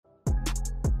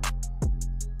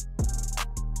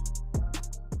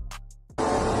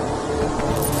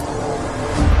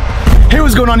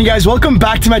is going on, you guys? Welcome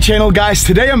back to my channel, guys.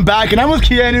 Today I'm back and I'm with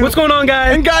Keanu. What's going on,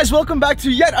 guys? And guys, welcome back to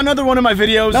yet another one of my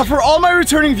videos. Now, for all my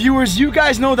returning viewers, you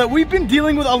guys know that we've been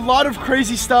dealing with a lot of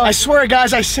crazy stuff. I swear,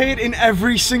 guys, I say it in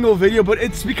every single video, but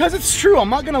it's because it's true. I'm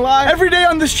not gonna lie. Every day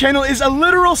on this channel is a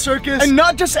literal circus, and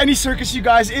not just any circus, you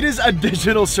guys. It is a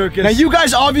digital circus. Now, you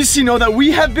guys obviously know that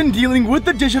we have been dealing with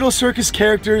the digital circus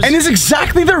characters, and is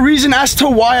exactly the reason as to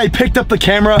why I picked up the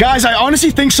camera. Guys, I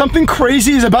honestly think something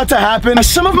crazy is about to happen. As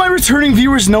some of my returning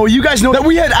viewers know, you guys know that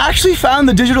we had actually found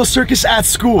the digital circus at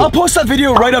school. I'll post that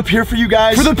video right up here for you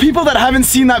guys. For the people that haven't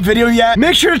seen that video yet,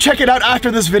 make sure to check it out after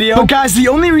this video. But guys, the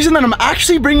only reason that I'm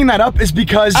actually bringing that up is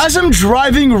because as I'm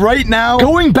driving right now,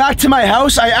 going back to my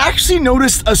house, I actually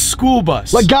noticed a school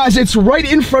bus. Like, guys, it's right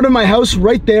in front of my house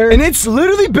right there, and it's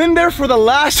literally been there for the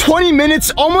last 20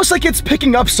 minutes, almost like it's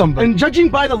picking up somebody. And judging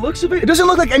by the looks of it, it doesn't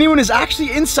look like anyone is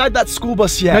actually inside that school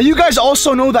bus yet. Now, you guys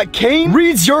also know that Kane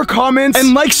reads your comments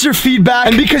and likes your feedback,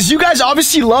 and because you guys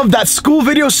obviously love that school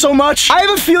video so much, I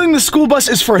have a feeling the school bus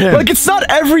is for him. Like, it's not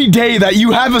every day that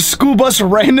you have a school bus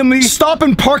randomly stop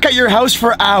and park at your house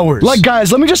for hours. Like,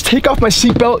 guys, let me just take off my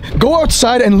seatbelt, go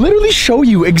outside, and literally show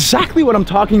you exactly what I'm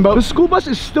talking about. The school bus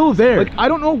is still there. Like, I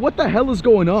don't know what the hell is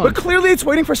going on, but clearly it's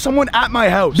waiting for someone at my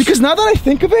house. Because now that I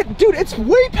think of it, dude, it's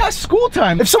way past school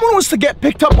time. If someone was to get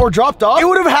picked up or dropped off, it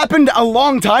would have happened a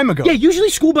long time ago. Yeah, usually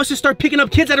school buses start picking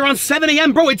up kids at around 7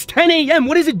 a.m. Bro, it's 10 a.m.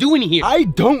 What is it doing here? I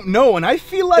don't know, and I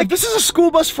feel like if this is a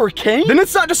school bus for Kane, then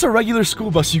it's not just a regular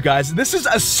school bus, you guys. This is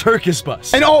a circus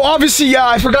bus. And oh, obviously, yeah,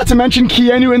 I forgot to mention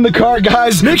Keanu in the car,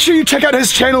 guys. Make sure you check out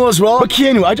his channel as well. But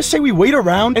Keanu, I just say we wait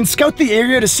around and scout the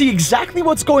area to see exactly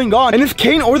what's going on. And if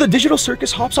Kane or the digital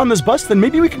circus hops on this bus, then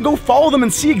maybe we can go follow them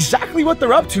and see exactly what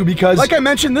they're up to, because like I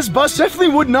mentioned, this bus definitely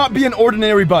would not be an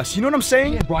ordinary bus. You know what I'm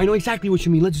saying? Yeah, bro, I know exactly what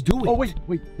you mean. Let's do it. Oh, wait,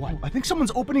 what? I think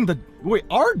someone's opening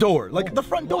our door, like the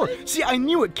front door. See, I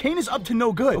knew it. Kane is up to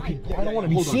no good. Okay, I don't want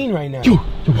to be seen right now. Yo,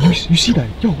 you see that?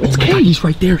 Yo, it's Kane. God, he's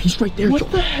right there. He's right there. What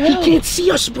the hell? He can't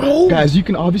see us, bro. Guys, you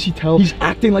can obviously tell he's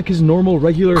acting like his normal,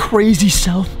 regular, crazy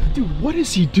self. Dude, what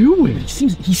is he doing?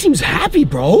 He seems happy,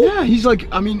 bro. Yeah, he's like,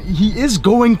 I mean, he is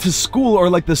going to school, or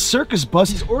like the circus bus.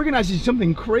 He's organizing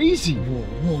something crazy.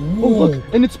 Whoa. Oh, look,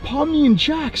 and it's Pomni and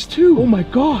Jax too. Oh my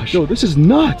gosh. Yo, this is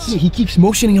nuts. Yeah, he keeps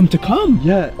motioning him to come.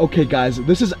 Yeah, okay, guys,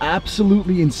 this is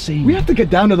absolutely insane. We have to get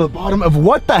down to the bottom of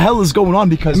what the hell is going on,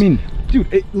 because, I mean,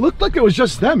 dude, it looked like it was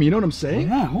just them, you know what I'm saying?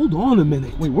 Yeah, hold on a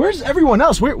minute. Wait, where's everyone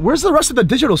else? Where's the rest of the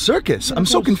digital circus? I'm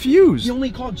so confused. You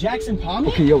only called Jax and Pomni?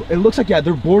 Okay, yo, it looks like, yeah,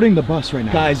 they're boarding the bus right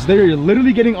now. Guys, they're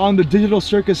literally getting on the digital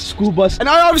circus school bus. And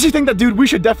I obviously think that, dude, we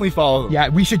should definitely follow them. Yeah,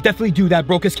 we should definitely do that,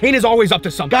 bro, because Kane is always up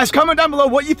to something. Guys, comment down below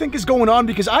what you think is going on,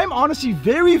 because I'm honestly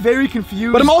very, very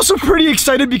confused. But I'm also pretty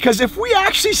excited, because if we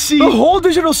actually see the whole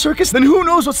digital circus, then who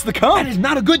knows what's to come? That is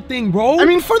not a good thing, bro. I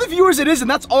mean, for the viewers it is, and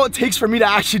that's all it takes for me to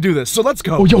actually do this. So let's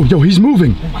go. Oh, yo, he's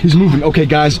moving. He's moving. Okay,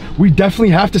 guys, we definitely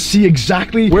have to see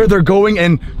exactly where they're going,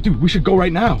 and dude, we should go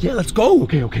right now. Yeah, let's go.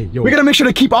 Okay, yo. We gotta make sure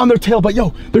to keep on their tail, but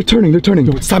yo, they're turning. Yo,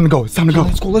 it's time to go.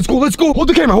 Let's go. Hold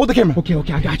the camera.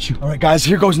 Okay, I got you. All right, guys,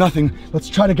 here goes nothing. Let's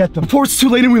try to get them before it's too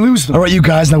late and we lose them. All right, you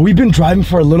guys, now we've been driving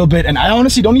for a little bit, and I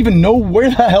honestly don't even know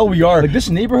where the hell we are. Like, this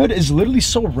neighborhood is literally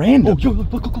so random. Oh, yo,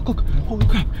 look. Holy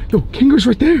crap. Yo, Kinger's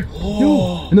right there.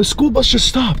 Yo, and the school bus just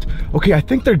stopped. Okay, I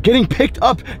think they're getting picked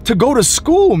up to go to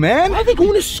school, man. Why are they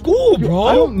going to school, bro?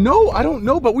 I don't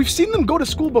know, but we've seen them go to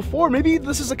school before. Maybe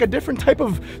this is like a different type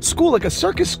of school, like a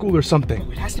circus school or something.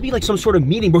 It has to be like some sort of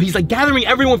meeting, bro. He's like gathering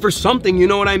everyone for something, you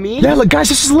know what I mean? Yeah, like, guys,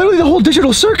 this is literally the whole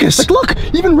digital circus. Like, look,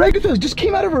 even Regatha just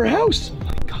came out of her house. Oh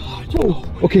my God, yo.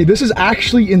 Okay, this is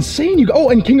actually insane. Oh,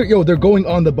 and Kinger, yo, they're going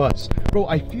on the bus. Bro,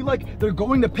 I feel like they're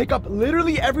going to pick up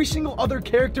literally every single other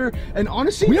character, and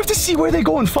honestly, we have to see where they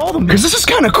go and follow them, because this is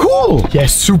kind of cool.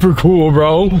 Yes, super cool,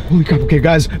 bro. Oh, holy crap. Okay,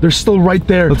 guys, they're still right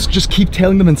there. Let's just keep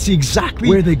tailing them and see exactly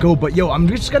where they go. But yo, I'm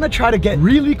just gonna try to get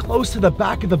really close to the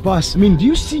back of the bus. I mean, do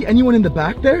you see anyone in the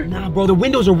back there? Nah, bro, the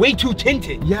windows are way too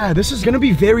tinted. Yeah, this is gonna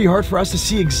be very hard for us to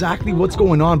see exactly what's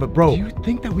going on, but bro, do you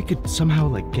think that we could somehow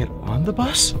like get on the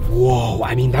bus? Whoa,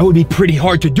 I mean, that would be pretty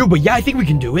hard to do, but yeah, I think we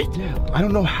can do it. Yeah, I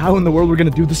don't know how in the world we're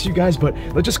gonna do this, you guys, but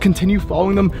let's just continue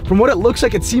following them. From what it looks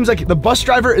like, it seems like the bus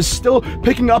driver is still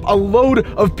picking up a load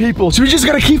of people, so we just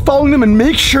gotta keep following them and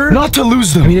make sure not to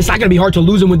lose them. I mean, it's not gonna be hard to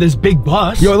lose them with this big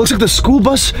bus. Yo, it looks like the school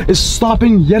bus is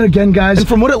stopping yet again, guys, and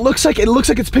from what it looks like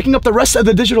it's picking up the rest of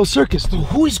the digital circus. Bro,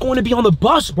 who is going to be on the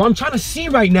bus, bro? I'm trying to see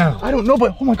right now. I don't know,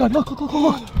 but oh my God, look.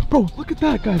 Bro, look at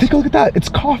that, guys. Take a look at that. It's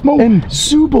Kaufmo and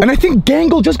Subo, and I think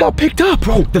Gangle just got picked up.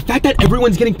 Bro, the fact that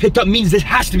everyone's getting picked up means this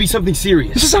has to be something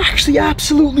serious. This is actually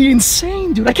absolutely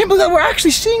insane, dude. I can't believe that we're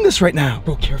actually seeing this right now.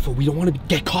 Bro, careful. We don't want to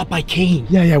get caught by Kane.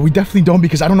 Yeah, we definitely don't,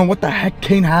 because I don't know what the heck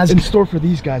Kane has in store for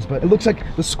these guys, but it looks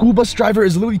like the school bus driver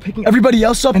is literally picking everybody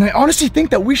else up, and I honestly think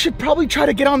that we should probably try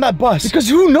to get on that bus, because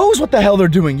who knows what the hell they're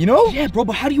doing, you know? Yeah, bro,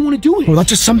 but how do you want to do it? Well, that's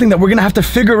just something that we're gonna have to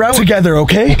figure out together,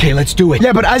 okay? Okay, let's do it.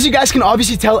 Yeah, but as you guys can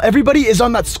obviously tell, everybody is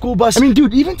on that school bus. I mean,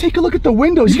 dude, even take a look at the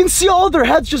windows. You can see all of their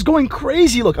heads just going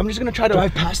crazy. Look, I'm just gonna try to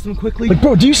drive past them quickly. Like,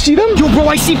 bro, do you see them? Yo, bro,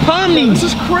 I see Pomni. This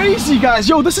is crazy, guys.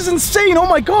 Yo, this is insane. Oh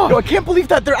my God. Yo, I can't believe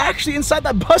that they're actually inside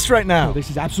that bus right now. Bro, this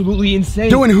is absolutely insane.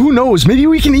 Yo, and who knows? Maybe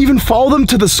we can even follow them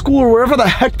to the school or wherever the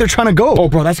heck they're trying to go. Oh,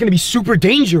 bro, that's gonna be super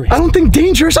dangerous. I don't think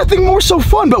dangerous. I think more so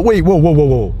fun. But wait,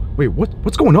 whoa. Wait,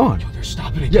 what's going on? Yo, they're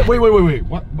stopping again. Yeah, wait.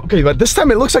 What? Okay, but this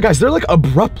time it looks like, guys, they're like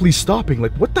abruptly stopping.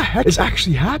 Like, what the heck is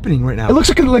actually happening right now? It looks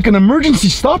like an emergency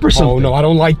stop or something. Oh no, I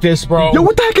don't like this, bro. Yo,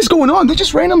 what the heck is going on? They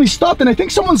just randomly stopped, and I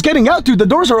think someone's getting out, dude. The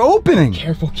doors are opening.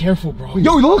 Careful, bro.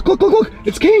 Yo, look.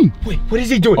 It's Kane. Wait, what is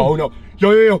he doing? Oh no.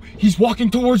 Yo. He's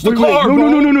walking towards the car, bro.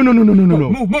 No.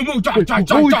 Move. Drive.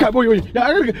 Holy crap, wait. Yeah,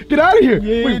 I gotta get out of here.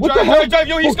 Yeah, wait, what drive, the hell? drive.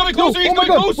 Yo, he's coming closer. He's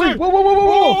coming closer. Wait, whoa.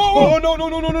 Oh, no.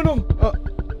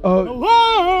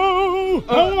 Hello!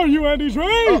 How are you, Andy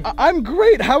Dre? I'm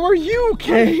great. How are you,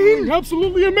 Kane?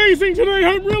 Absolutely amazing today.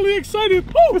 I'm really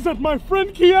excited. Oh, is that my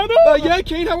friend Keanu? Yeah,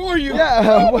 Kane, how are you?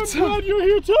 Yeah, what's I'm up? glad you're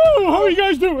here too. How are you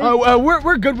guys doing?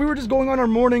 We're good. We were just going on our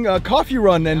morning coffee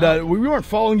run, and we weren't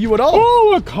following you at all.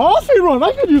 Oh, a coffee run.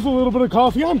 I could use a little bit of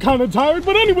coffee. I'm kind of tired,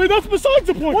 but anyway, that's besides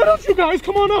the point. Why don't you guys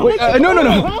come on out? Wait,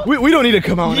 no. We don't need to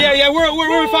come out. Yeah,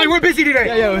 we're fine. We're busy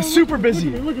today. Yeah, we're super busy.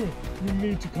 Look at me. You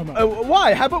need to come out.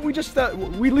 Why? How about we just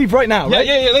we leave right now, right?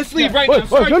 Yeah, let's leave right now.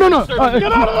 No.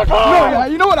 Get out of the car! No, yeah,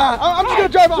 you know what? I'm just gonna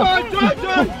drive off.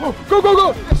 Drive.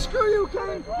 Go. Screw you,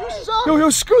 Kane. You suck. Yo,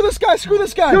 screw this guy.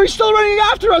 Yo, he's still running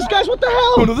after us, guys. What the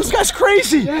hell? No, this guy's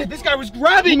crazy. Yeah, this guy was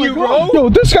grabbing you, bro. Yo,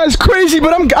 this guy's crazy,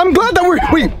 but I'm glad that we're.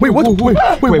 Wait,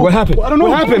 what happened? I don't know.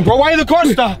 What happened, bro? Why did the car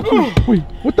stop? Wait,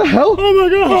 what the hell? Oh my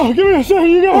God. Oh, give me a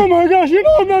second. Oh my gosh. You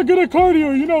know I'm not good at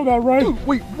cardio. You know that, right? Dude,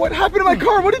 wait, what happened to my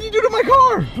car? What did you do to my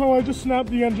car? Oh, I just snapped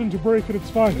the engine to brake it. It's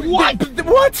fine. What?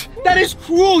 That is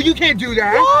cruel. You can't do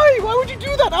that. Why? Why would you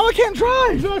do that? Now I can't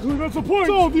drive. Exactly, that's the point.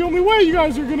 So the only way you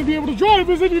guys are going to be able to drive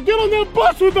is if you get on that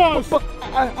bus with us. But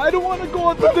I don't want to go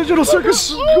on the digital circus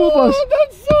school bus.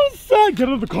 That's so sad. Get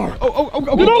out of the car.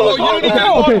 Okay. Get out of the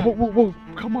car. Okay, well,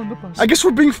 come on the bus. I guess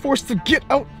we're being forced to get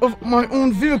out of my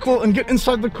own vehicle and get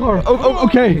inside the car.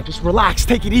 Okay. Just relax.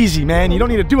 Take it easy, man. You don't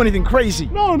need to do anything crazy.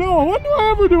 No. When do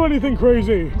I ever do anything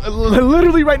crazy?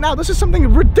 Literally right now. This is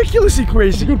something ridiculously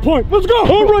crazy. Good point. Let's go.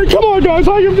 All right, come on, guys.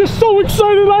 I am just so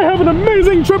excited. I have an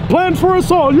amazing trip planned for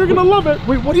us all. You're going to love it.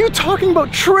 Wait, what are you talking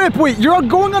about? Trip? Wait, you're all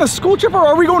going on a school trip, or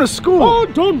are we going to school? Oh,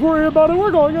 don't worry about it.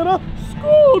 We're going on a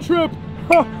school trip.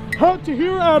 To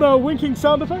hear at a winking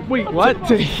sound effect. Wait, what?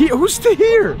 To hear? Who's to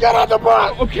hear? Get on the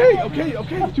bus! Okay.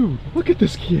 Dude, look at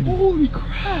this kid. Holy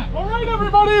crap. All right,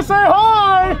 everybody, say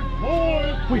hi!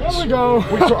 Hi. Wait, there we go.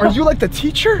 Wait, so are you like the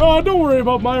teacher? Don't worry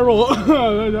about my role.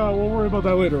 We'll worry about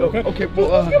that later, okay? Okay, well,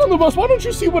 let's get on the bus. Why don't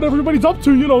you see what everybody's up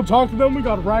to? You know, talk to them. We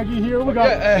got Raggy here. We got...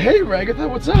 hey, Ragatha,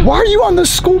 what's up? Why are you on the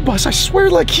school bus? I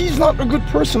swear, like, he's not a good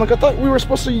person. Like, I thought we were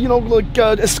supposed to, you know, like,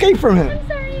 escape from him. I'm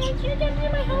sorry, I can't do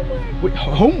my homework. Wait,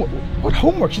 homework? What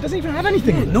homework? She doesn't even have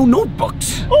anything. No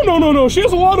notebooks. Oh, no. She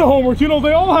has a lot of homework. You know,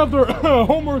 they all have their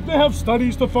homework. They have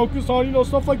studies to focus on, you know,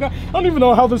 stuff like that. I don't even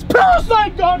know how this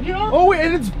parasite got here. Oh,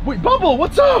 wait, Bubble,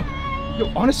 what's up? Yo,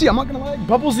 honestly, I'm not gonna lie.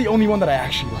 Bubble's the only one that I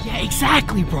actually like. Yeah,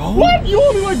 exactly, bro. What? You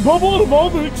only like Bubble out of all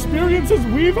the experiences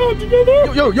we've had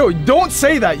together? Yo, don't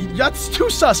say that. That's too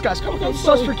sus, guys. Come on,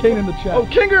 sus for Kane in the chat. Oh,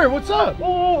 Kinger, what's up?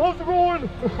 Oh, how's it going?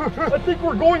 I think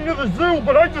we're going to the zoo,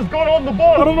 but I just got on the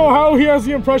bus. I don't know how he has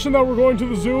the impression that we're going to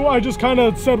the zoo. I just kind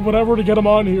of said whatever to get him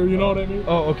on here, you know what I mean?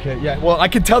 Oh, okay, yeah. Well, I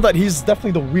can tell that he's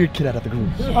definitely the weird kid out of the group.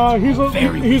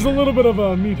 He's a little bit of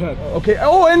a meathead. Okay.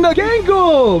 Oh, and the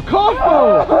Gangle,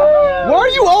 Kafo. Why are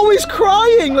you always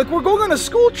crying? Like, we're going on a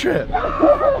school trip.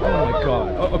 Oh my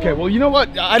God. Okay, well, you know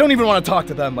what? I don't even want to talk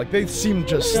to them. Like, they seem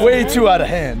just way too out of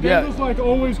hand. Yeah. He's like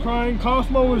always crying.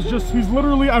 Cosmo is just, he's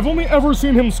literally, I've only ever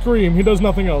seen him scream. He does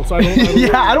nothing else. I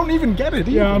don't even get it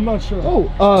either. Yeah, I'm not sure. Oh,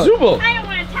 Zubul. I don't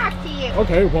want to talk to you.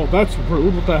 Okay, well, that's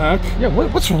rude. What the heck? Yeah,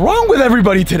 what's wrong with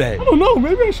everybody today? I don't know.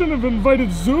 Maybe I shouldn't have invited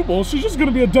Zubul. She's just going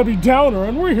to be a Debbie Downer,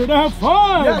 and we're here to have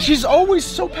fun. Yeah, she's always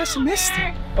so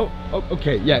pessimistic. Oh,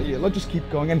 okay, yeah, let's just keep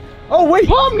going. And oh, wait,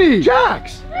 Pomni,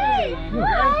 Jax. Hey,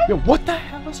 Yo, what the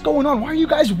hell is going on? Why are you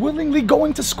guys willingly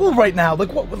going to school right now?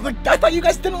 Like, what? Like, I thought you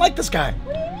guys didn't like this guy.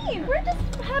 What do you mean? We're just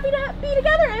happy to be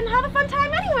together and have a fun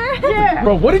time anywhere. Yeah.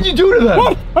 Bro, what did you do to them?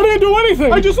 What? I didn't do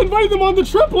anything. I just invited them on the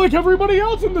trip like everybody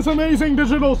else in this amazing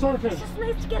digital circus. It's just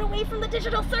nice to get away from the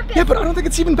digital circus. Yeah, but I don't think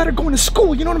it's even better going to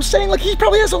school. You know what I'm saying? Like, he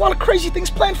probably has a lot of crazy things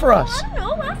planned for us. I don't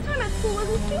know. Last time at school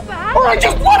wasn't too bad. All right,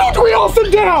 just why don't we all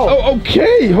sit down? Oh,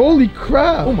 okay. Holy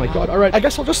crap. Oh my God. All right. I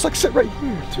guess I'll just like sit right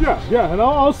here. Yeah, and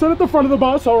I'll sit at the front of the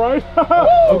bus. All right.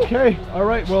 Okay. All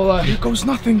right. Well, here goes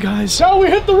nothing, guys. Shall we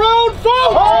hit the road, folks?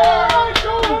 All right,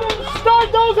 go ahead and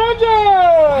start those engines.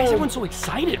 Why is everyone so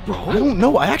excited, bro? I don't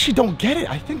know. I actually don't get it.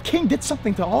 I think King did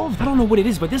something to all of them. I don't know what it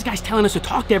is, but this guy's telling us to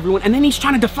talk to everyone, and then he's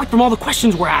trying to deflect from all the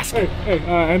questions we're asking. Hey,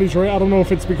 Andy Trey, I don't know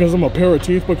if it's because I'm a pair of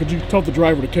teeth, but could you tell the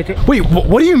driver to kick it? Wait,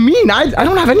 what do you mean? I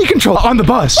don't have any control on the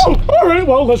bus. Oh, all right,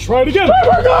 well, let's try it again.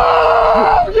 Here we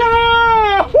go!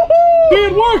 Yeah!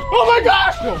 It worked! Oh my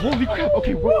gosh! Yo, holy crap.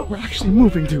 Okay, we're actually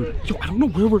moving, dude. Yo, I don't know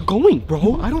where we're going,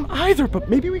 bro. I don't either, but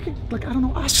maybe we could, like, I don't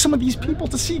know, ask some of these people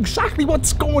to see exactly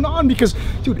what's going on. Because,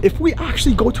 dude, if we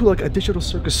actually go to, like, a digital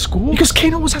circus school, because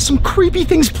Keanu always has some creepy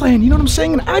things planned, you know what I'm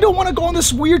saying? And I don't want to go on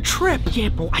this weird trip. Yeah,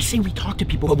 bro, I say we talk to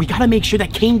people, but we gotta make sure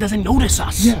that Kane doesn't notice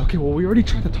us. Yeah, okay, well, we already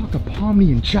tried to talk to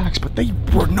Pomni and Jax, but they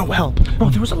were no help.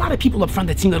 Bro, there was a lot of people up front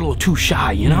that seemed a little too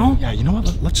shy, you know? Yeah, you know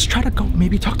what? Let's try to go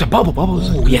maybe talk to Bubble. Bubble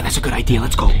is Oh, yeah, that's a good idea.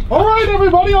 Let's go. All right,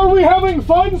 everybody, are we having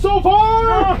fun so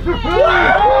far?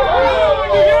 Yeah,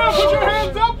 put your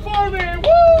hands up for me.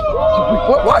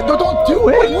 Woo! What? Don't do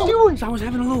it. What are you doing? I was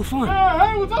having a little fun.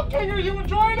 Hey, what's up, King? Are you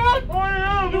enjoying it?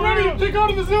 I am. You ready to go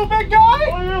to the zoo, big guy?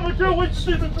 I am. I can't wait to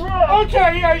see the drop.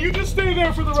 Okay, yeah, you just stay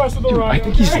there for the rest of the ride. I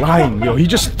think he's lying, yo. He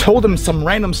just told him some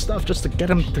random stuff just to get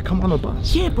him to come on the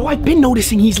bus. Yeah, bro, I've been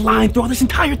noticing he's lying throughout this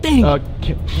entire thing.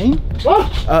 King?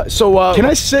 What? Can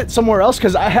I sit somewhere else?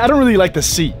 Because I don't really like the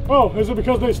seat. Oh, is it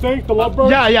because they stink, the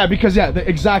lovebirds? Yeah, because,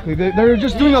 exactly. They're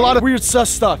just doing a lot of weird sus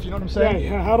stuff, you know what I'm saying?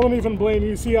 Yeah, I don't even blame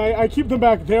you. See, I keep them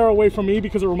back there away from me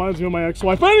because it reminds me of my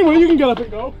ex-wife. But anyway, you can get up and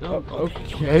go.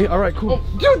 Okay, all right, cool.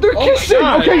 Dude, they're kissing!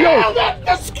 Okay, yo!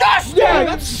 That's disgusting! Yeah,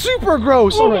 that's super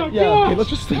gross! Oh, all right, yeah, okay, let's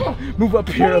just move up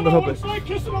here a little bit. It's like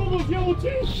kissing all those yellow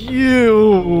teeth.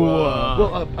 Ew!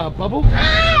 Well, Bubble?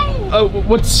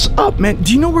 What's up, man?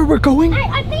 Do you know where we're going?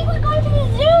 I think we're going to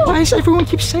the zoo. Why does everyone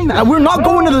keep saying that? We're not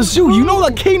going to the zoo. You know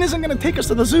that Kane isn't going to take us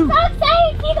to the zoo. Stop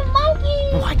saying see the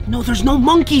monkeys. What? No, there's no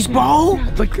monkeys, bro.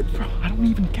 Yeah, like, bro, I don't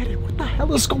even get it. What the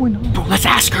hell is going on? Bro, let's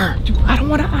ask her. Dude, I don't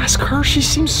want to ask her. She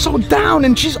seems so down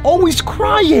and she's always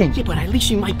crying. Yeah, but at least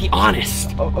she might be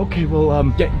honest. Okay, well,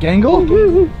 Gangle?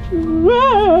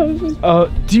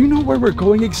 Do you know where we're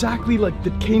going exactly? Like,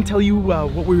 did Kane tell you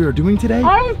what we were doing today?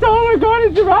 I was told we're going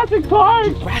to Jurassic Park.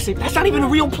 Jurassic? That's not even a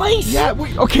real place. Yeah,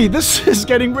 wait, okay, this is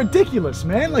getting ridiculous,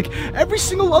 man. Like, every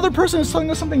single other person is telling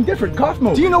us something different.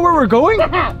 Gothmo, do you know where we're going?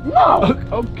 No.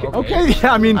 Okay,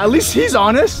 yeah, I mean, at least he's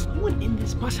honest. No one in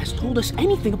this bus has told us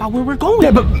anything about where we're going.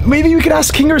 Yeah, but maybe we could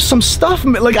ask Kinger some stuff.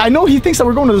 Like, I know he thinks that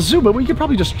we're going to the zoo, but we could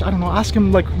probably just, I don't know, ask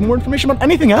him, like, more information about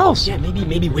anything else. Yeah,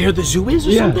 maybe where the zoo is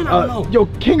or something? I don't know. Yo,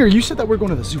 Kinger, you said that we're going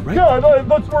to the zoo, right? Yeah,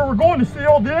 that's where we're going to see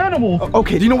all the animals.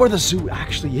 Okay, do you know where the zoo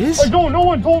actually is? I don't. No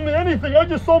one told me anything. I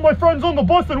just saw my friends on the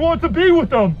bus and wanted to be with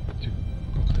them. Dude,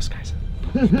 bro, this guy's...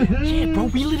 Yeah, bro,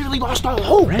 we literally lost our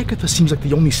hope. Reggie seems like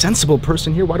the only sensible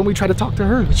person here. Why don't we try to talk to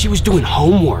her? But she was doing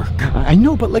homework. I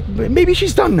know, but like maybe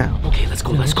she's done now. Okay, let's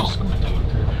go. Let's go.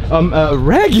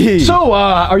 Reggie. So,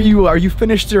 are you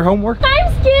finished your homework?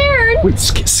 I'm scared. Wait,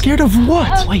 scared of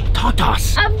what? Wait, talk to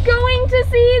us. I'm going to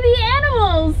see the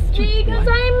animals because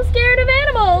I'm scared of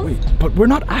animals. Wait, but we're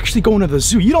not actually going to the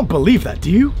zoo. You don't believe that,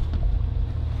 do you?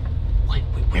 Wait,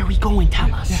 where are we going?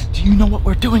 Tell us. Yeah, do you know what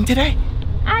we're doing today?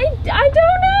 I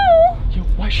don't know. Yo,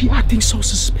 why is she acting so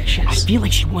suspicious? I feel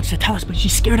like she wants to tell us, but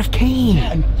she's scared of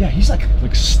Kane. Yeah, he's like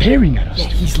staring at us. Yeah,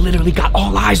 he's literally got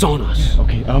all eyes on us.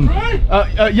 Okay,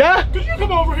 Hey! Yeah? Could you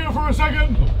come over here for a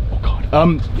second? Oh God.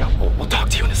 Yeah, we'll talk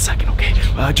to you in a second, okay?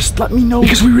 Just let me know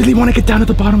because we really want to get down to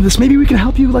the bottom of this. Maybe we can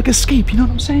help you like escape. You know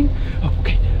what I'm saying? Oh,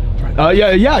 okay.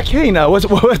 Yeah, Kane,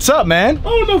 what's up, man?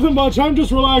 Oh, nothing much. I'm just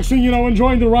relaxing, you know,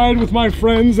 enjoying the ride with my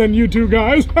friends and you two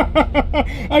guys.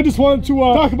 I just wanted to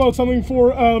talk about something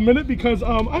for a minute because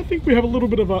I think we have a little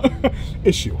bit of a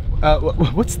issue.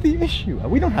 What's the issue?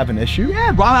 We don't have an issue.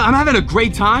 Yeah, bro, I'm having a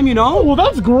great time, you know? Oh, well,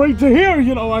 that's great to hear.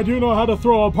 You know, I do know how to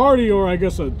throw a party, or I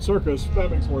guess a circus.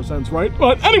 That makes more sense, right?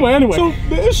 But anyway. So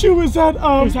the issue is that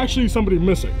there's actually somebody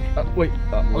missing.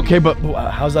 Okay, but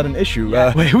how's that an issue?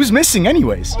 Wait, who's missing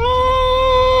anyways?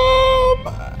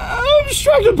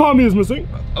 Distracted Pomni is missing.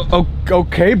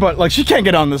 Okay, but like she can't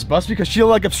get on this bus because she'll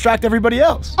like abstract everybody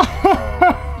else.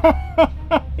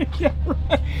 Yeah,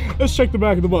 right. let's check the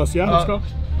back of the bus. Yeah, let's go.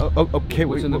 Okay,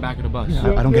 What's in the back of the bus?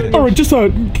 I don't get it. All right, just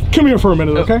come here for a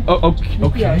minute, okay?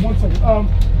 Okay. Yeah, 1 second.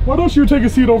 Why don't you take a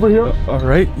seat over here? All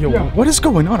right. Yo, what is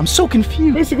going on? I'm so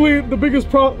confused. Basically, the biggest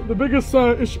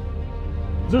issue.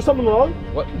 Is there something wrong?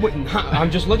 What? I'm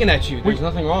just looking at you. There's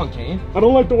nothing wrong, Kane. I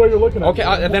don't like the way you're looking at me.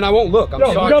 Okay, then I won't look. I'm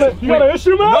sorry. You got an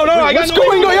issue, man? No, I got What's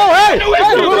going on? Yo, hey!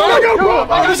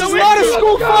 This is not a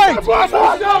school fight!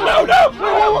 No!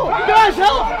 Guys,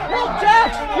 help! Help,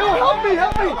 Jax! Yo, help me!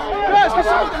 Guys, can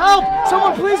someone help?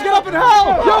 Someone please get up and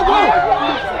help! Yo, wait!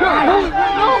 No!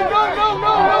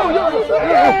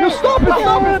 Yo, stop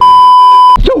it!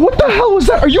 Yo, what the hell was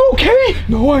that? Are you okay?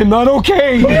 No, I'm not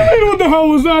okay. What do you mean, what the hell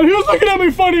was that? He was looking at me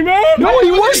funny, man. No,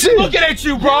 he wasn't. Looking at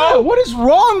you, bro. Yeah, what is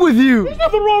wrong with you? There's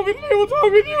nothing wrong with me. What's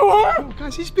wrong with you, huh? Oh,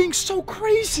 guys, he's being so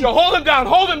crazy. Yo, hold him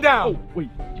down. Wait,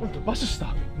 the bus is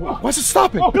stopping. Why is it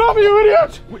stopping? Oh, get off me, you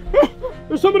idiot!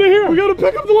 There's somebody here. We gotta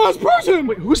pick up the last person.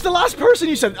 Wait, who's the last person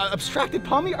you said? Abstracted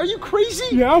Pomni? Are you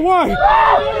crazy? Yeah, why?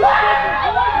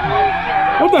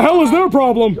 What the hell is their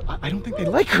problem? I don't think they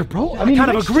like her, bro. I kind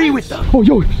of agree with them. Oh,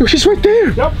 yo, she's right there.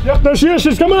 Yep, there she is.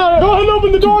 She's coming out. Go ahead and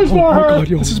open the doors for her. God,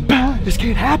 yo, this is bad. This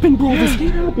can't happen, bro. This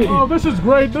can't happen. Oh, this is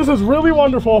great. This is really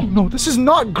wonderful. No, this is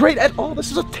not great at all.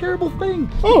 This is a terrible thing.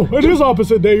 Oh, it is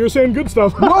opposite day. You're saying good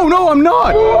stuff. No, I'm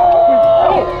not.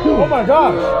 Oh my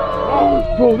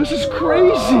gosh. Bro, this is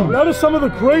crazy. That is some of the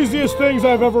craziest things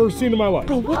I've ever seen in my life.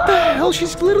 Bro, what the hell?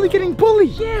 She's literally getting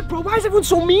bullied. Yeah, bro. Why is everyone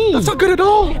so mean? That's not good at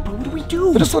all. Yeah, bro. What do we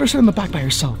do? Just let her sit in the back by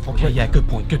herself. Okay, yeah. Good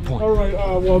point. All right,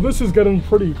 well, this is getting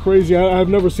pretty crazy. I've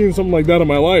never seen something like that in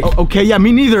my life. Oh, okay, yeah,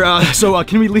 me neither. So,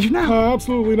 can we leave now?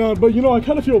 Absolutely not. But, you know, I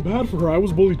kind of feel bad for her. I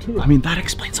was bullied, too. I mean, that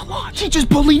explains a lot. She just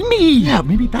bullied me. Yeah,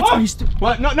 maybe that's why he's...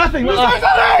 What? No, nothing. No!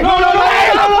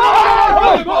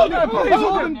 Please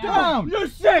hold him down. You're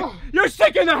sick. You're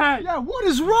sick in the head. Yeah, what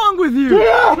is wrong with you?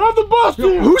 Yeah, not the bus,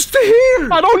 dude. Who's to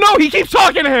hear? I don't know. He keeps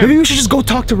talking to him. Maybe we should just go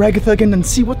talk to Ragatha again and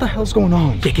see what the hell's going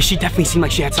on. Yeah, because she definitely seemed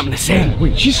like she had something to say.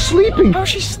 Wait, she's sleeping. How is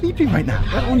she sleeping right now?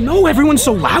 I don't know. Everyone's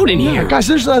so loud in here. Guys,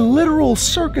 there's a literal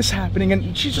circus happening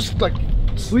and she's just like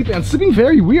sleeping and sleeping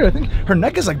very weird. I think her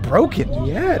neck is like broken.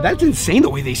 Yeah, that's insane the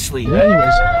way they sleep. Yeah,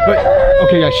 anyways, but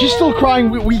okay, yeah, she's still crying.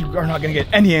 We are not gonna get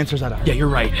any answers out of her. Yeah, you're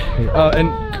right. And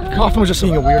Coffin was just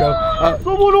being a weirdo.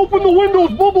 Someone open the windows.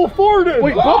 Bubble farted.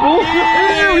 Wait, Bubble?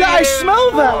 Ew, yeah, I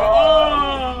smell that.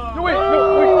 No, wait,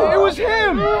 it was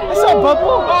him. I saw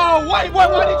Bubble. Oh, why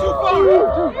did you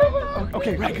fart?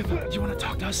 Okay, Ragatha, do you want to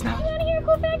talk to us now? You want to hear a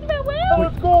cool fact about whales?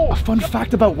 Let's go. A fun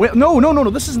fact about whales? No,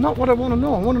 this is not what I want to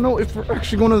know. I want to know if we're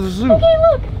actually going to the zoo. Okay,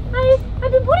 look,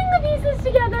 I've been putting the pieces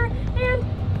together, and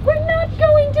we're not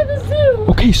going to the zoo.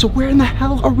 Okay, so where in the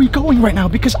hell are we going right now?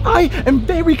 Because I am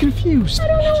very confused. I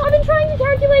don't know. I've been trying to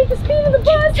calculate the speed of the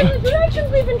bus and the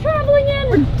directions we've been traveling in.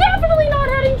 We're definitely not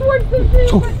heading towards the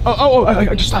zoo.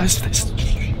 I just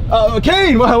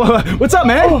Kane, what's up,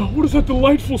 man? Oh, what is that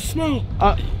delightful smell?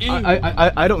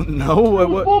 I don't know.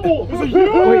 What? Bubble, is it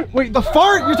you? Wait, the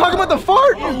fart? You're talking about the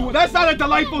fart? Ooh, that's not a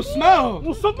delightful smell.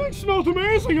 Well, something smelled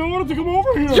amazing. I wanted to come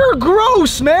over here. You're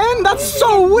gross, man. That's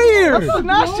so weird. That's the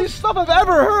nastiest stuff I've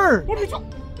ever heard.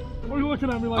 What are you looking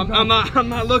at me like that? I'm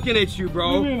not looking at you,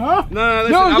 bro. What do you mean, huh? No,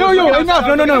 enough.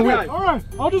 No. Wait. All right,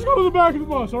 I'll just go to the back of the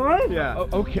bus, all right? Yeah.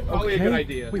 Okay. Probably a good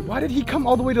idea. Wait, why did he come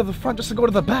all the way to the front just to go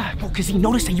to the back? Oh, because he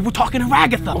noticed that you were talking to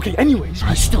Ragatha. Okay, anyways.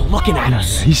 He's still looking at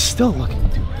us. He's still looking,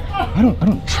 dude. I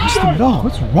don't trust him at all.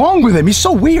 What's wrong with him? He's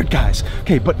so weird, guys.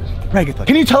 Okay, but Ragatha,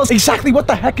 can you tell us exactly what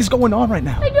the heck is going on right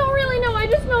now? I don't really know. I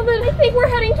just know that I think we're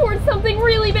heading towards something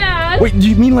really bad. Wait, do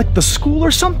you mean like the school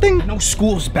or something? No,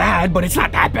 school's bad, but it's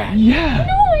not that bad. Yeah.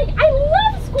 No, I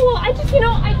love school. I just,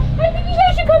 I think you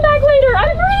guys should come back later.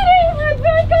 I'm reading. I've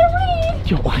got to read.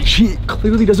 Yo, she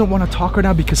clearly doesn't want to talk right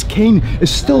now because Kane is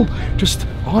still just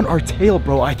on our tail,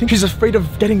 bro. I think she's afraid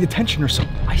of getting attention or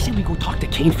something. I say we go talk to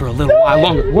Kane for a little while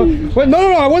longer. What?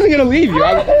 No, I wasn't gonna leave you.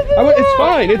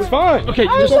 It's fine. Okay,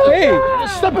 it's okay.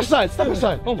 Step aside.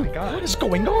 Oh my God. What is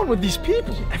going on with these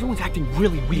people? Everyone's acting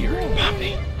really weird.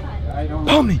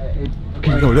 Pomni.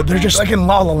 Okay, no, they're just like in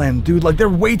La La Land, dude. Like, they're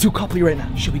way too coupley right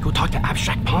now. Should we go talk to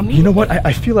Abstract Pomni? You know what?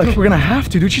 I feel like we're gonna have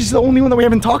to, dude. She's the only one that we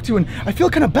haven't talked to, and I feel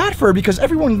kind of bad for her because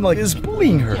everyone, like, is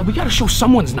bullying her. Yeah, we gotta show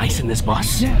someone's nice in this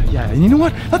bus. Yeah, and you know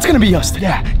what? That's gonna be us today.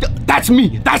 Yeah, that's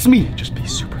me. Just be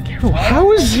super careful.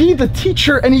 How is he the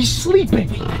teacher and he's sleeping?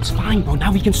 Wait, that's fine, bro.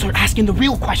 Now we can start asking the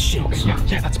real questions.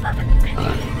 Yeah, that's perfect. Okay.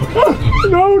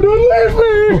 No, don't leave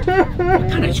me! What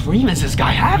kind of dream is this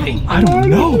guy having? I don't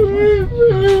know.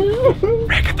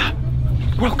 Ragatha,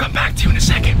 we'll come back to you in a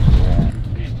second.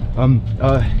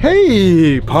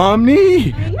 Hey,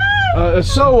 Pomni.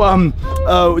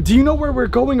 Do you know where we're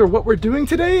going or what we're doing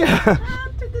today? To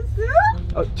the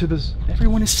zoo? To the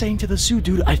everyone is saying to the zoo,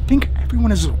 dude. I think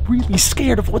everyone is really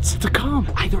scared of what's to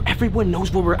come. Either everyone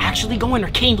knows where we're actually going, or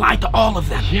Kane lied to all of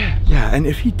them. Yeah, and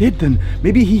if he did, then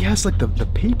maybe he has like the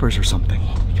papers or something.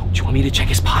 Yo, do you want me to check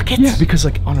his pockets? Yeah, because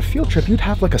like on a field trip, you'd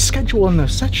have like a schedule and a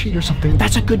set sheet or something.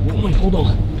 That's a good point. Hold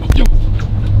on. Yo,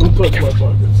 Touch my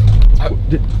pockets.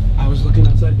 I was looking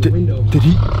outside the window. Did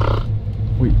he?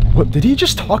 Wait, what? Did he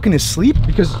just talk in his sleep?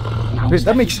 Because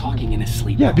that makes talking in his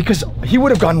sleep. Yeah, because he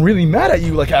would have gotten really mad at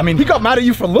you. Like, I mean, he got mad at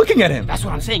you for looking at him. That's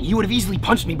what I'm saying. He would have easily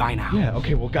punched me by now. Yeah.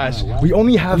 Okay. Well, guys, we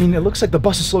only have. I mean, it looks like the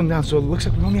bus is slowing down, so it looks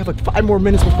like we only have like 5 more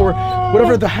minutes before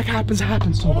whatever the heck happens.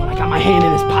 So I got my hand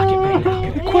in his pocket right now.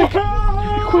 Get it quick.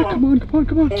 Quick,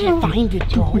 come on. Can't find it,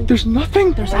 bro. Wait, there's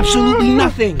nothing? There's absolutely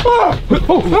nothing.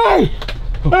 Hey!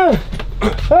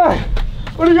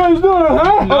 What are you guys doing,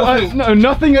 huh? No,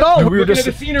 nothing at all. We were just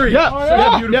at the scenery.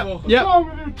 Yeah, beautiful. What's wrong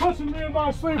with you touching me in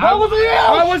my sleep?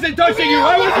 I wasn't touching you.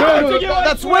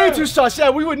 That's way too sus.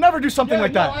 Yeah, we would never do something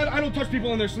like that. I don't touch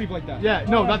people in their sleep like that. Yeah,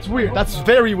 no, that's weird. That's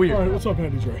very weird. All right, what's up,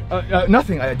 Andy Dre?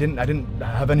 Nothing. I didn't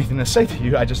have anything to say to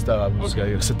you. I just was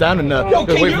gonna sit down and Yo,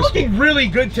 Kane, wait you're for looking really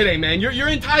good today, man. Your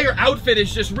entire outfit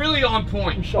is just really on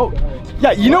point. Oh,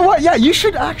 yeah. You know what? Yeah, you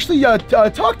should actually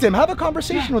talk to him. Have a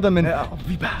conversation with him, and I'll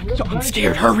be back. Yo, I'm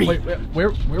scared. Hurry. Wait, where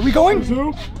are we going? The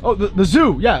zoo? Oh, the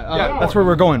zoo. Yeah, that's where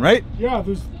we're going, right? Yeah,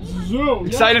 the zoo.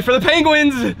 Excited for the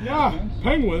penguins. Yeah,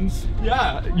 penguins.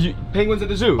 Yeah, penguins at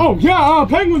the zoo. Oh, yeah,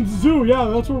 penguins zoo.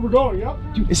 Yeah, that's where we're going. Yep.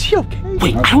 Dude, is he okay?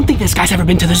 Wait, I don't think this guy's ever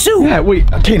been to the zoo. Yeah, wait,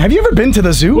 Kane, have you ever been to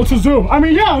the zoo? What's a zoo? I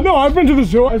mean, yeah, no, I've been to the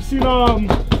zoo. I've seen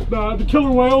the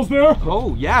killer whales there.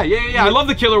 Oh yeah. I love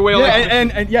the killer whale. Yeah,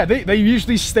 and yeah, they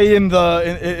usually stay in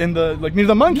the like near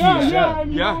the monkeys. Yeah.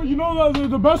 And you know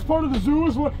the best part of the zoo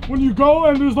is when you go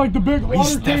and there's like the big water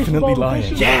He's tanks definitely with all the lying.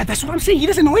 fishes. Yeah, that's what I'm saying. He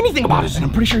doesn't know anything about it. And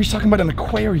I'm pretty sure he's talking about an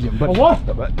aquarium. But A what?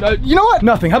 you know what?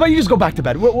 Nothing. How about you just go back to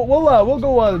bed? We'll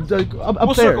go up there.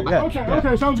 circle back. Yeah.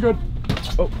 Okay, sounds good.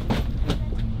 Oh.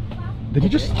 Did he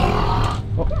just? Oh,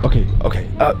 okay.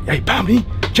 Hey, Pomni,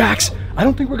 Jax, I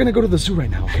don't think we're gonna go to the zoo right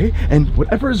now, okay? And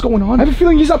whatever is going on, I have a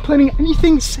feeling he's not planning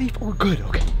anything safe or good,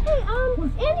 okay? Hey,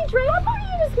 Andy Dre, how about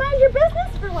you just mind your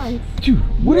business for once? Dude,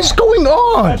 what is going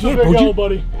on? That's a big L,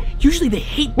 buddy. Usually they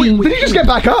hate Wait, being with did he just get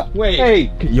back up? Wait.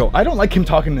 Hey, yo, I don't like him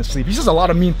talking in his sleep. He says a lot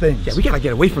of mean things. Yeah, we gotta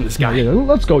get away from this guy. Yeah,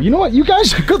 let's go. You know what? You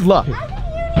guys, good luck. I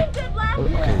think you need good luck.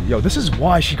 Okay, yo, this is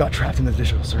why she got trapped in the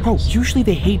digital circus. Bro, usually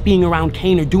they hate being around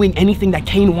Kane or doing anything that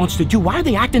Kane wants to do. Why are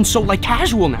they acting so like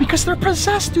casual now? Because they're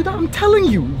possessed, dude. I'm telling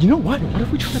you. You know what? What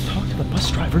if we try to talk to the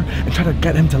bus driver and try to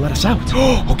get him to let us out?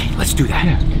 Okay, let's do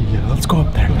that. Yeah, let's go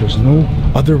up there. There's no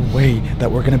other way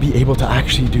that we're gonna be able to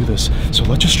actually do this. So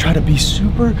let's just try to be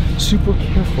super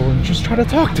careful and just try to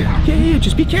talk to him. Yeah,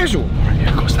 just be casual. All right,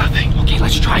 here goes nothing. Okay,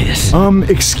 let's try this.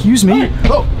 Excuse me? Hey.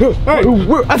 Oh, Hey.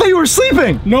 I thought you were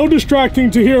sleeping. No distracting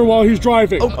to hear while he's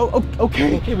driving.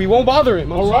 Okay. Okay, we won't bother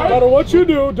him. All right. No matter what you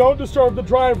do, don't disturb the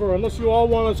driver unless you all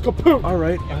want us kaput. All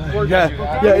right. We're gonna do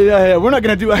that. Yeah. We're not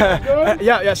gonna do.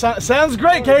 Sounds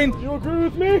great, Kane. You agree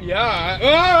with me?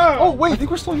 Yeah. Oh wait, I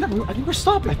think we're slowing down. I think we're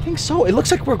stopping. I think so. It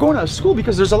looks like we're going out of school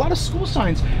because there's a lot of school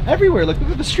signs everywhere. Like look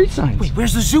at the street signs. Wait,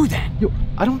 where's the zoo then? Yo,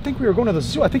 I don't think we were going to the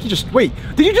zoo. I think you just wait.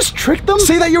 Did you just trick them?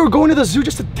 Say that you were going to the zoo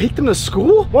just to take them to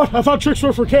school? What? I thought tricks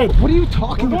were for kids. What are you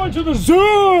talking We're about? going to the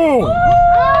zoo!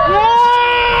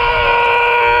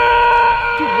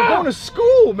 Dude, we're going to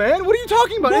school, man. What are you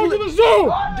talking about? Going to the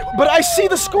zoo! But I see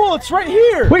the school. It's right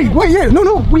here. Wait, yeah.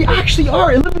 No. We actually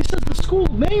are. It literally says the school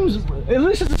names. It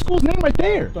literally says the school's name right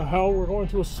there. The hell? We're going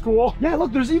to a school? Yeah,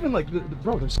 look. There's even like,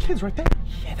 bro. There's kids right there.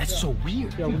 Yeah, that's so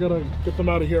weird. Yeah, we gotta get them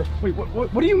out of here. Wait,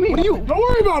 what do you mean? Don't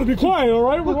worry about it. Be quiet, all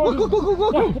right?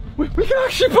 Look. We can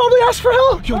actually probably ask for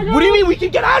help. Yo, what do you mean we can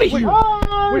get out of here?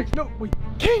 Wait.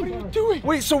 Kane, what are you doing?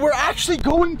 Wait, so we're actually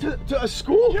going to a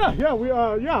school?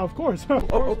 Yeah, of course.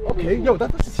 Okay. Yo,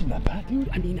 that doesn't seem that bad, dude.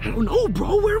 I mean, I don't know,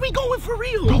 bro. Where are we going for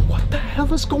real? Bro, what the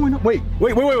hell is going on? Wait.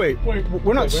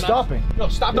 We're not stopping. No,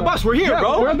 stop the bus. We're here,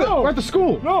 bro. We're at the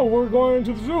school. No, we're going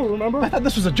to the zoo, remember? I thought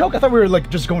this was a joke. I thought we were like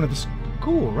just going to the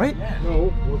school, right?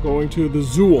 No, we're going to the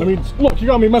zoo. I mean, look, you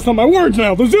got me messing up my words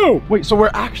now. The zoo! Wait, so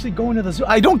we're actually going to the zoo?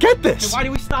 I don't get this. Then why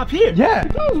do we stop here? Yeah.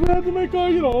 Because we had to make a, a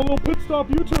little pit stop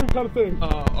U-turn kind of thing.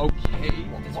 Okay.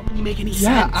 That doesn't really make any sense.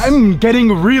 Yeah, I'm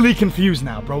getting really confused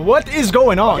now, bro. What is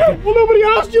going on? Yeah, well, nobody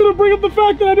asked you to bring up the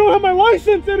fact that I don't have my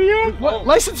license, idiot! What?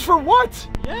 License for what?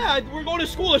 Yeah, we're going to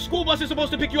school. A school bus is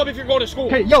supposed to pick you up if you're going to school.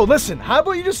 Okay, yo, listen. How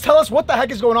about you just tell us what the heck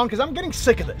is going on? Because I'm getting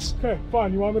sick of this. Okay,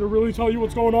 fine. You want me to really tell you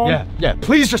what's going on? Yeah.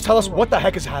 Please just tell us what the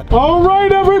heck is happening. All right,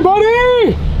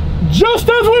 everybody! Just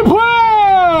as we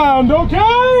planned,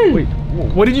 okay? Wait,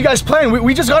 What did you guys plan?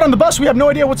 We just got on the bus. We have no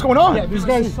idea what's going on. Yeah, these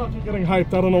guys suck at getting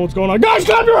hyped. I don't know what's going on. Guys,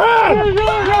 clap your hands!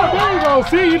 Yeah, there you go.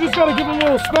 See, you just gotta give them a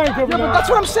little spank over there. But that's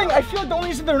what I'm saying. I feel like the only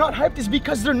reason they're not hyped is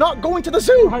because they're not going to the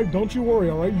zoo. Hype, don't you worry,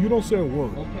 all right? You don't say a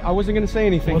word. Okay, I wasn't gonna say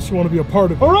anything. Unless you want to be a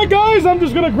part of it. All right, guys, I'm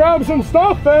just gonna grab some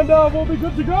stuff and we'll be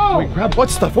good to go. Wait, grab what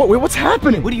stuff? What's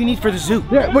happening? What do you need for the zoo?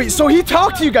 Yeah, wait, so he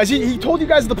talked to you guys. He told you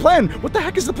guys the plan. What the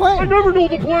heck is the plan? I never know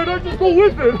the plan. I just go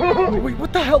with it. Wait,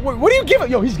 what the hell? What are you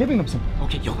giving? Yo, he's giving them some.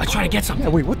 Okay, yo, let's try to get something.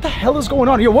 Yeah, wait, what the hell is going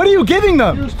on? Yo, what are you giving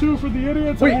them? Here's 2 for the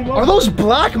idiots. Wait, are those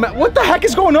black men? What the heck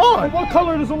is going on? What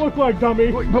color does it look like,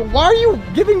 dummy? Wait, but why are you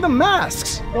giving them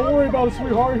masks? Don't worry about it,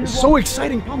 sweetheart. It's so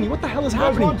exciting, Pomni. What the hell is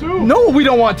happening? Want to? No, we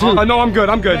don't want to. No, I'm good.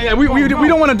 I'm good. Yeah, we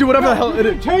don't want to do whatever the hell it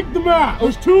is. Take the mask.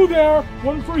 There's 2 there.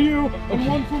 1 for you and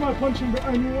 1 for my punching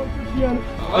bag. And 1 for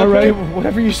Keanu. All right,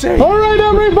 whatever you say. All right,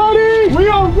 everybody. We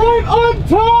are right on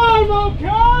time,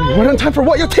 okay? Right on time for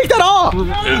what? Yo, take that off.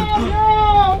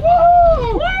 Yeah.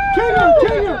 Woo!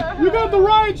 Keanu, you got the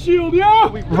riot shield, yeah?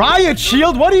 Riot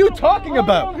shield? What are you talking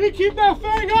about? He keep that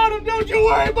thing on him, don't you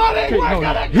worry,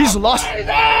 buddy. He's lost.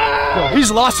 Yo,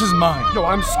 he's lost his mind. Yo,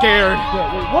 I'm scared.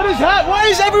 What is that? Why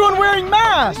is everyone wearing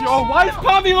masks? Yo, why is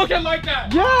Pomni looking like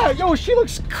that? Yeah, yo, she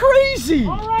looks crazy.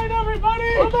 All right, everybody.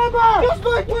 Remember, just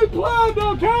like we planned,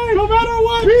 okay? No matter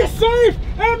what, be safe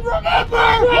and remember,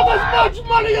 grab as much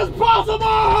money as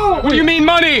possible. What do you mean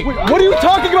money? Wait, what are you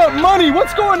talking about? Money?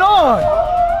 What's going on?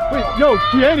 Wait, yo,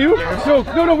 Keanu?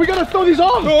 Yo, no, we gotta throw these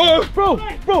off. Bro,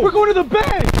 we're going to the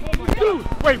bank. Dude,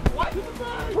 Wait, what?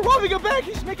 we're robbing a bank.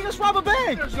 He's making us rob a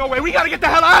bank. There's no way. We gotta get the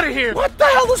hell out of here. What the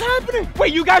hell is happening?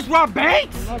 Wait, you guys rob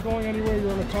banks? You're not going anywhere.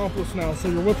 You're an accomplice now, so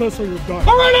you're with us or you're done.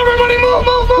 All right, everybody, move.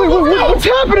 Wait, what's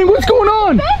happening? What's going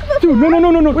on? Dude,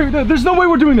 no. Wait, there's no way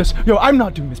we're doing this. Yo, I'm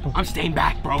not doing this, bro. I'm staying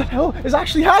back, bro. What the hell is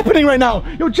actually happening right now?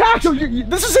 Yo, Jax,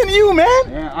 this isn't you, man.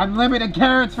 Yeah, unlimited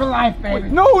carrots for life, baby.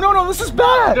 No, this is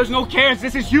bad. There's no cares.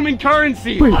 This is human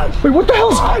currency. Wait, what the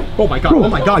hell's... Oh my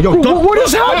god. Yo, Bro, what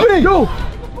is happening? Yo,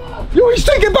 he's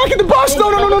taking back in the bus. No.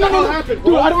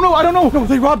 Dude, I don't know. No,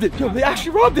 they robbed it. Yo, they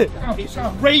actually robbed it. It's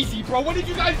crazy, bro. What did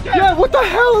you guys get? Yeah, what the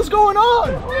hell is going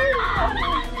on?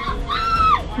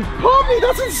 Pomni,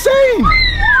 that's insane.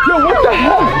 Yo, what the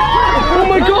hell? Oh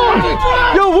my god.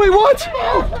 Yo, wait, what?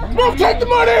 Move, take the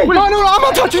money. Wait, no, I'm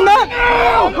not touching that.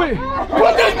 Wait.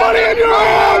 Put this money in your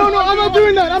hand. No, I'm not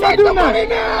doing that. I'm not doing that. Money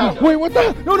now. Wait, what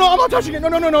the? No, I'm not touching it. No.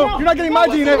 You're not getting my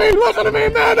DNA. Listen to me,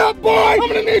 man up, boy. I'm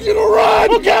gonna need you to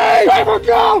run. Okay. Driver,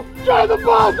 go. Drive the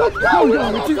bus. Let's go.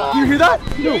 Do you hear that?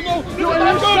 Yo, I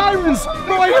hear sirens.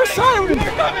 Bro, I hear sirens.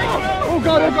 Oh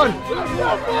god.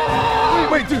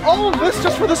 Wait, dude, all of this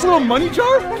just for this little money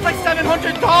jar? It's like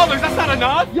 $700. That's not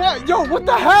enough. Yeah, yo, what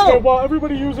the hell? Okay, well,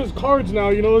 everybody uses cards now.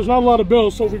 You know, there's not a lot of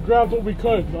bills, so we grabbed what we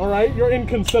could. All right, you're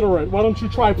inconsiderate. Why don't you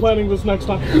try planning this next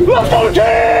time? Let's go,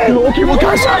 team! Okay, well,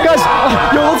 guys,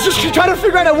 yo, let's just try to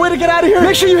figure out a way to get out of here.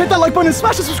 Make sure you hit that like button and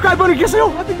smash the subscribe button because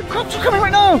I think the cops are coming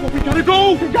right now. We gotta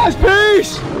go. Okay, guys,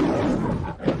 peace.